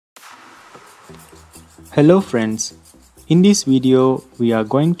Hello friends, in this video we are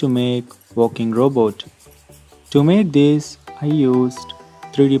going to make walking robot. To make this I used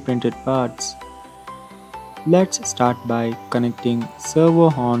 3D printed parts. Let's start by connecting servo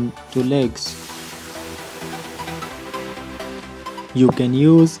horn to legs. You can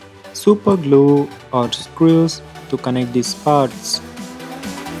use super glue or screws to connect these parts.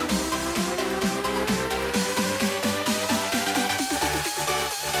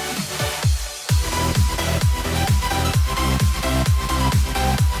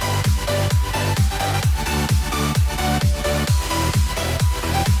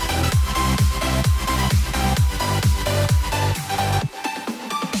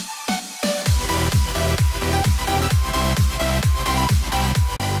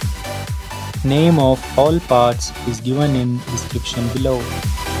 Name of all parts is given in description below.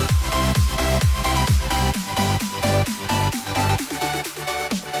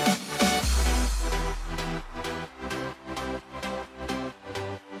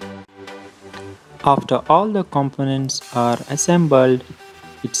 After all the components are assembled,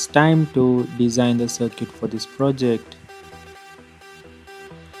 it's time to design the circuit for this project.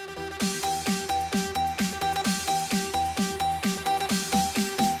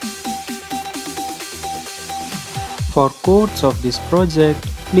 For codes of this project,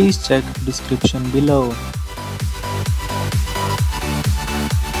 please check description below.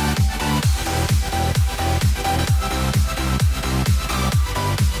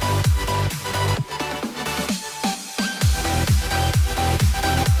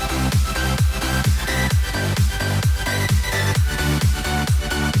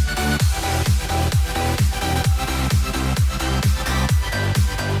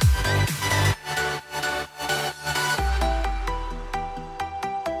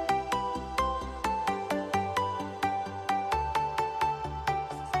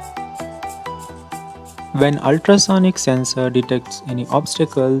 When ultrasonic sensor detects any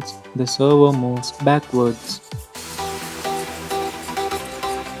obstacles, the servo moves backwards.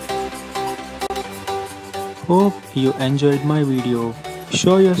 Hope you enjoyed my video.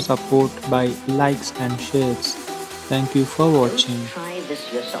 Show your support by likes and shares. Thank you for watching. Try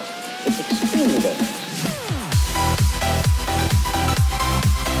this yourself. It's extremely dangerous.